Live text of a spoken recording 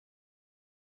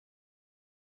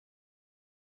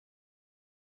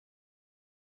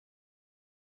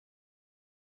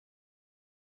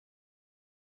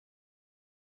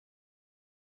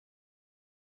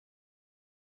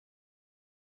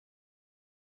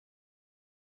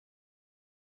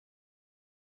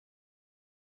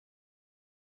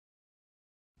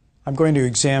I'm going to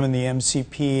examine the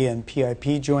MCP and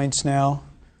PIP joints now.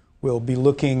 We'll be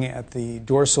looking at the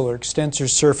dorsal or extensor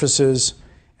surfaces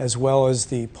as well as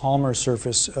the palmar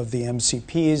surface of the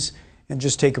MCPs, and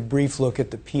just take a brief look at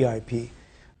the PIP.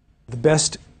 The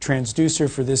best transducer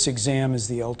for this exam is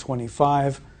the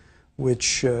L25,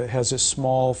 which has a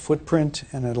small footprint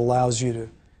and it allows you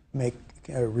to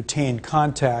retain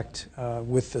contact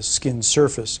with the skin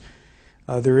surface.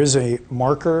 There is a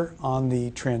marker on the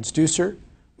transducer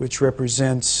which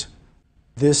represents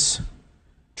this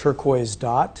turquoise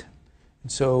dot.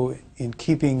 And so in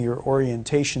keeping your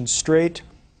orientation straight,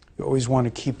 you always want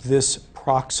to keep this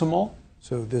proximal.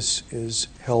 So this is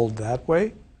held that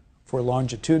way for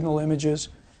longitudinal images.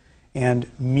 And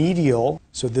medial,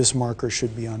 so this marker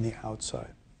should be on the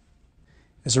outside.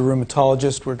 As a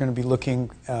rheumatologist, we're going to be looking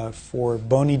for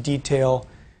bony detail,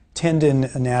 tendon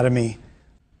anatomy,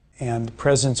 and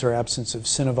presence or absence of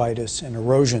synovitis and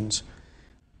erosions.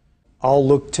 I'll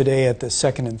look today at the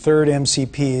second and third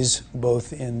MCPs,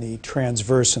 both in the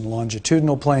transverse and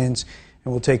longitudinal planes,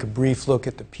 and we'll take a brief look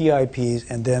at the PIPs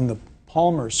and then the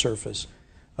palmar surface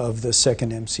of the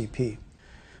second MCP.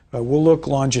 We'll look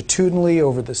longitudinally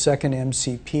over the second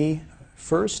MCP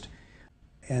first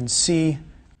and see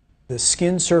the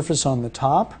skin surface on the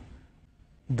top,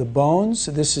 the bones.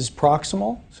 This is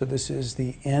proximal, so this is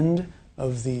the end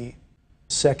of the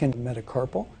second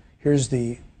metacarpal. Here's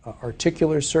the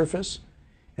articular surface,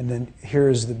 and then here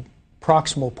is the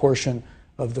proximal portion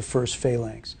of the first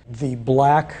phalanx. The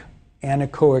black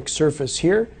anechoic surface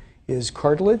here is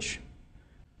cartilage,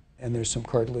 and there's some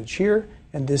cartilage here,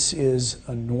 and this is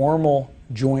a normal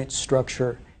joint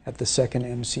structure at the second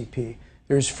MCP.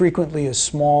 There's frequently a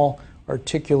small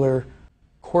articular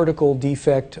cortical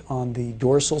defect on the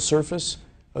dorsal surface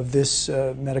of this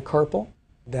metacarpal.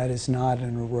 That is not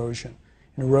an erosion.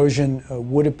 An erosion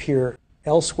would appear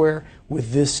elsewhere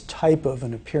with this type of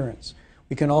an appearance.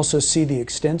 We can also see the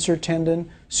extensor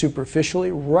tendon superficially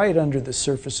right under the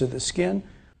surface of the skin.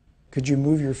 Could you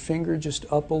move your finger just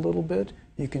up a little bit?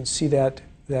 You can see that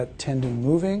tendon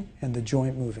moving and the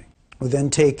joint moving. We'll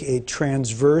then take a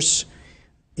transverse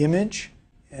image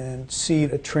and see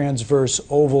a transverse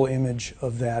oval image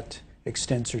of that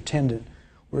extensor tendon.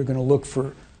 We're going to look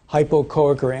for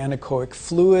hypoechoic or anechoic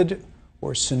fluid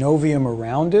or synovium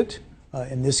around it.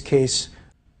 In this case,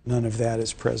 none of that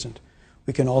is present.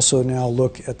 We can also now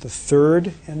look at the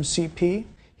third MCP.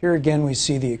 Here again we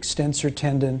see the extensor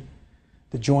tendon,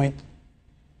 the joint,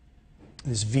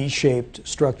 this V-shaped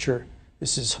structure.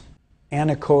 This is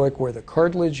anechoic where the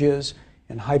cartilage is,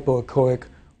 and hypoechoic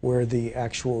where the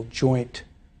actual joint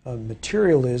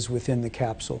material is within the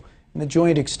capsule. And the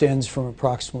joint extends from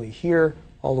approximately here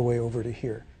all the way over to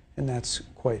here, and that's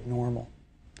quite normal.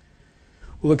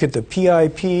 We'll look at the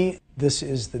PIP. This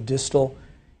is the distal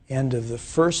end of the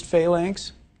first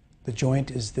phalanx. The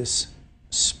joint is this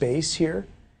space here,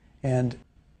 and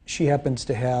she happens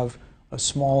to have a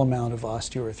small amount of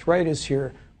osteoarthritis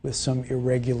here with some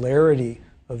irregularity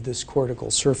of this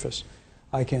cortical surface.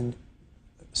 I can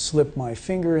slip my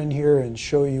finger in here and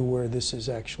show you where this is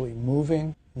actually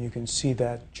moving. You can see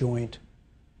that joint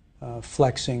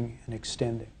flexing and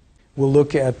extending. We'll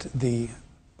look at the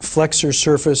flexor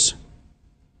surface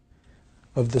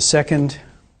of the second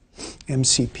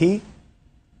MCP.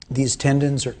 These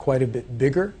tendons are quite a bit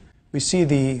bigger. We see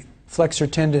the flexor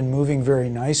tendon moving very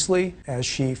nicely as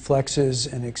she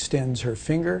flexes and extends her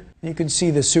finger. You can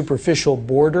see the superficial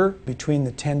border between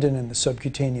the tendon and the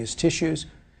subcutaneous tissues,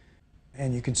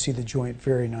 and you can see the joint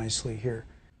very nicely here.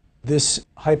 This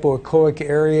hypoechoic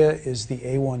area is the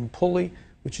A1 pulley,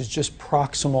 which is just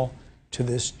proximal to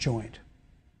this joint.